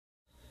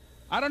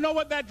I don't know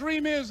what that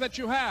dream is that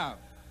you have.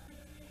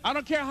 I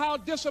don't care how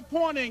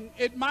disappointing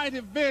it might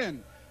have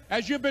been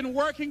as you've been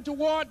working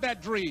toward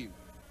that dream.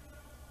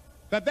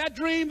 That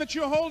dream that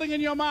you're holding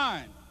in your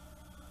mind,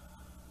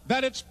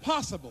 that it's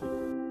possible.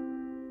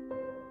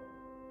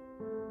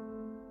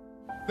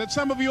 That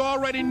some of you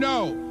already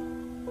know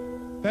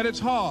that it's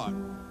hard.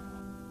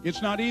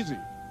 It's not easy.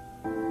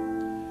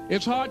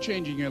 It's hard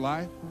changing your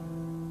life.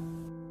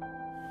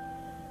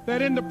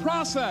 That in the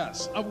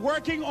process of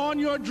working on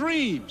your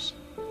dreams,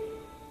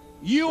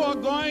 you are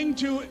going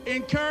to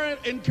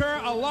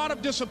incur a lot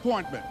of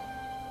disappointment,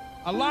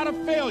 a lot of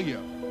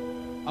failure,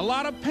 a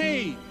lot of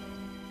pain.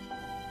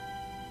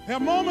 There are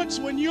moments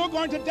when you're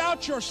going to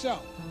doubt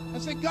yourself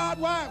and say, God,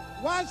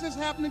 why is this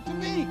happening to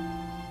me?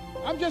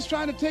 I'm just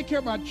trying to take care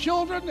of my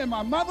children and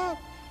my mother.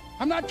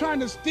 I'm not trying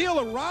to steal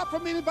or rob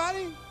from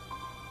anybody.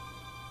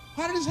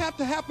 Why did this have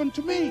to happen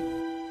to me?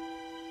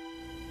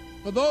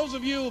 For those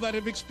of you that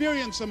have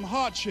experienced some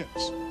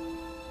hardships,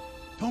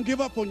 don't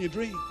give up on your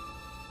dream.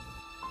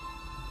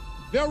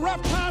 There are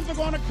rough times are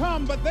going to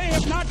come, but they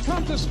have not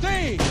come to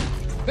stay.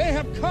 They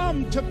have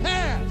come to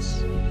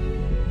pass.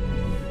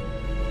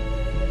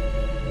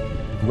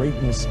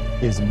 Greatness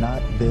is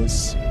not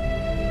this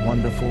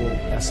wonderful,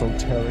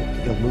 esoteric,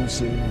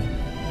 elusive,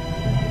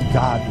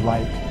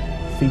 God-like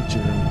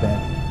feature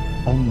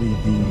that only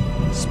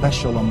the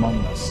special among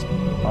us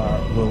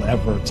will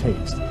ever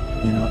taste.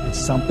 You know, it's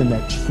something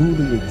that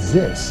truly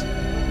exists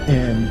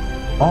in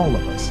all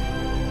of us.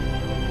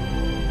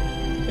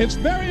 It's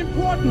very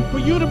important for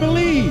you to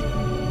believe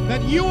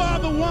that you are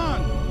the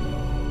one.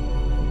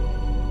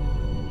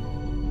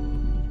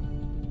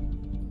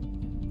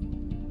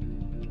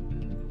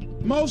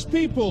 Most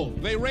people,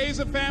 they raise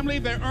a family,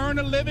 they earn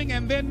a living,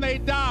 and then they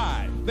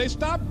die. They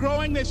stop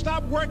growing, they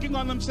stop working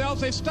on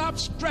themselves, they stop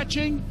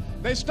stretching,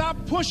 they stop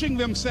pushing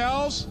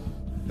themselves.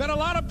 That a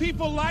lot of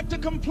people like to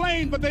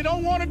complain, but they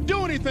don't want to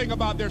do anything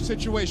about their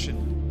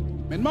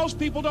situation. And most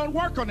people don't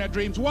work on their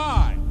dreams.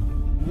 Why?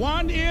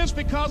 One is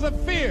because of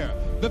fear.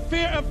 The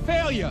fear of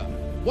failure.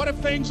 What if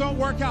things don't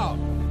work out?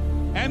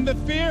 And the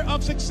fear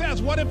of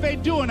success. What if they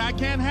do and I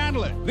can't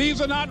handle it?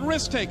 These are not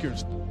risk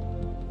takers.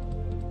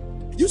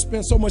 You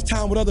spend so much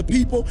time with other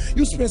people.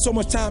 You spend so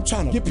much time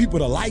trying to get people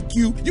to like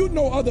you. You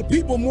know other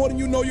people more than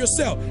you know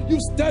yourself. You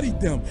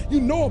studied them. You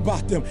know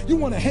about them. You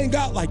want to hang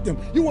out like them.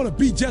 You want to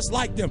be just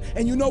like them.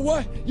 And you know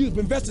what? You've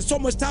invested so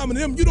much time in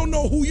them, you don't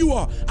know who you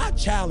are. I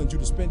challenge you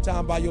to spend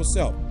time by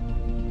yourself.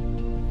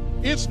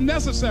 It's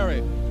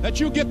necessary that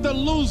you get the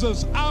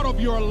losers out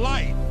of your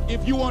life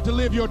if you want to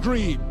live your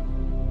dream.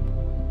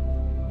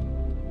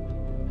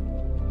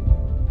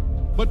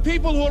 But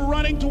people who are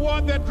running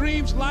toward their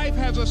dreams, life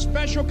has a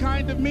special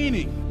kind of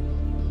meaning.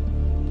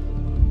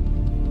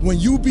 When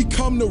you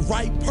become the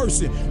right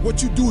person,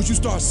 what you do is you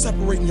start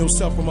separating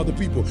yourself from other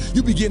people.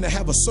 You begin to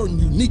have a certain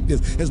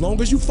uniqueness. As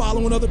long as you're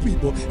following other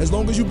people, as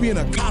long as you're being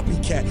a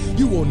copycat,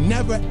 you will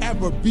never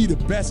ever be the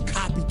best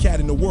copycat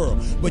in the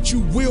world. But you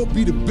will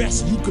be the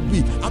best you could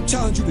be. I'm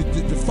challenging you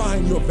to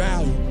define your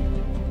value.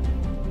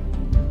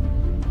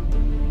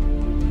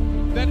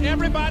 That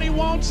everybody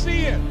won't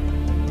see it.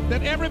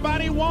 That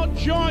everybody won't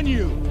join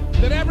you,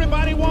 that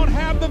everybody won't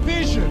have the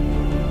vision.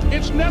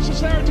 It's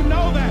necessary to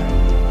know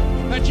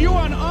that you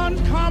are an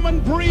uncommon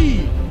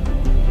breed.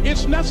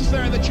 It's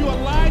necessary that you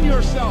align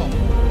yourself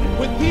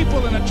with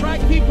people and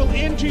attract people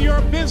into your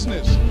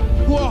business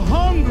who are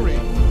hungry,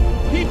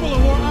 people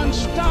who are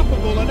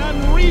unstoppable and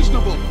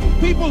unreasonable,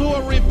 people who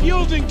are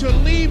refusing to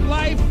leave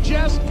life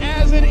just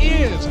as it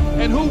is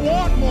and who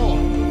want more.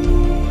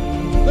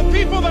 The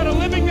people that are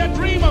living their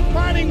dream of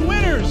finding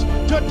winners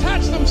to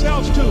attach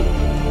themselves to.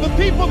 The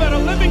people that are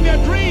living their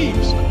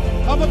dreams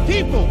are the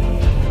people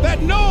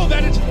that know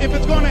that if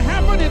it's going to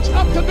happen, it's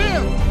up to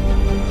them.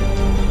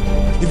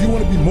 If you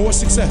want to be more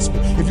successful,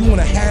 if you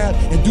want to have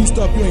and do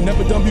stuff you ain't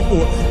never done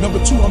before,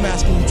 number two, I'm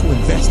asking you to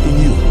invest in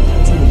you.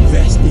 To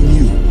invest in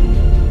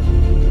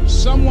you.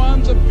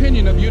 Someone's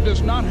opinion of you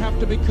does not have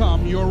to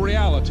become your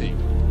reality.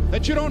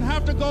 That you don't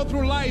have to go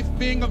through life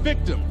being a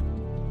victim.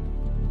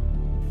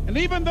 And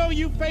even though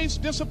you face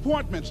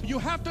disappointments, you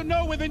have to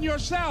know within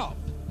yourself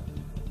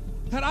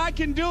that I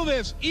can do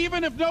this.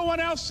 Even if no one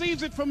else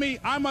sees it for me,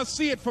 I must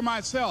see it for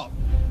myself.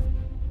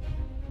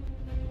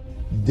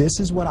 This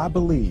is what I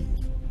believe,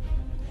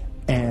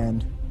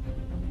 and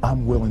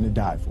I'm willing to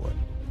die for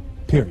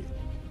it, period.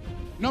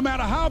 No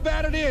matter how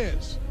bad it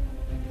is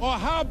or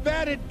how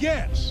bad it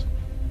gets,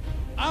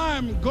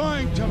 I'm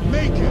going to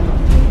make it.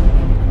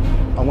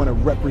 I want to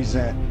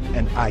represent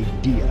an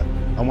idea.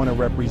 I want to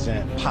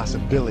represent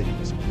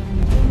possibilities.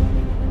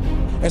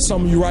 And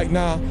some of you right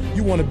now,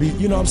 you want to be,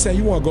 you know what I'm saying,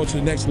 you want to go to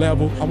the next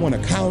level. I want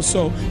to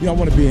counsel, you know, I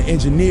want to be an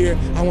engineer,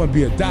 I want to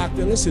be a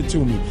doctor. Listen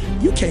to me,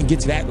 you can't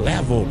get to that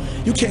level.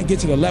 You can't get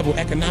to the level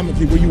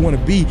economically where you want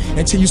to be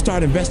until you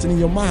start investing in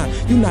your mind.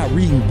 You're not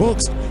reading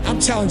books. I'm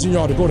challenging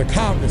y'all to go to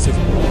conferences.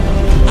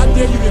 I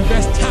dare you to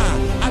invest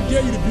time. I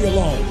dare you to be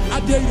alone. I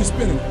dare you to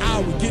spend an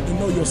hour getting to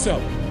know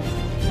yourself.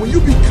 When you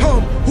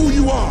become who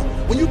you are,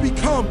 when you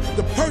become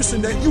the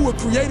person that you were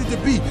created to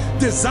be,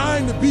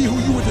 designed to be who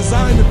you were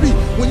designed to be,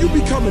 when you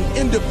become an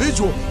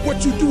individual,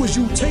 what you do is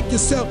you take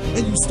yourself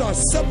and you start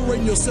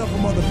separating yourself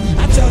from other people.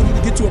 I'm telling you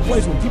to get to a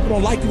place where people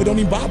don't like you, it don't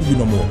even bother you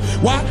no more.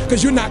 Why?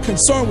 Because you're not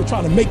concerned with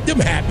trying to make them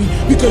happy,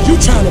 because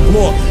you're trying to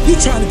blow up. You're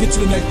trying to get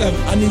to the next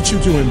level. I need you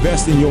to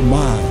invest in your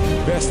mind.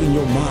 Invest in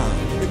your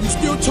mind. If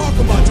you're still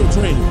talking about your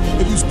dream,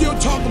 if you're still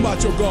talking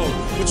about your goal,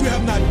 but you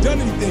have not done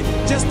anything,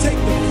 just take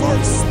the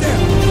first step.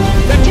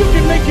 That you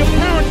can make your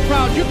parents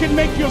proud, you can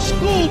make your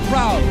school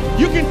proud,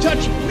 you can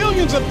touch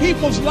millions of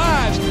people's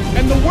lives,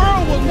 and the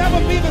world will never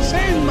be the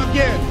same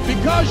again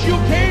because you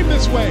came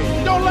this way.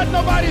 Don't let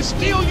nobody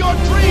steal your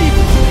dream.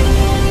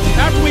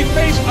 After we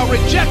face a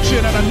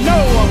rejection and a no,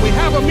 or we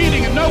have a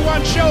meeting and no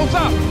one shows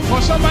up, or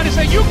somebody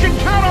say, you can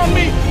count on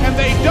me, and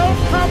they don't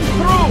come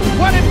through.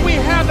 What if we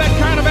have that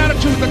kind of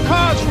attitude? The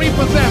car's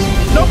repossessed.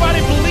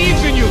 Nobody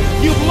believes in you.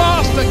 You've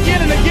lost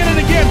again and again and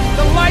again.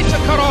 The lights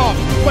are cut off,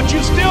 but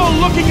you're still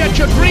looking at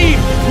your dream,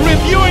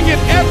 reviewing it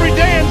every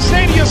day, and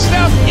say to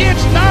yourself,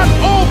 it's not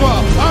over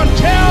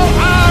until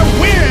I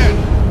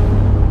win.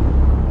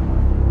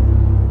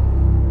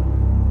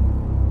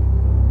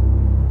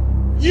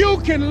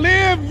 You can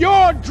live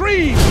your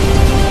dream.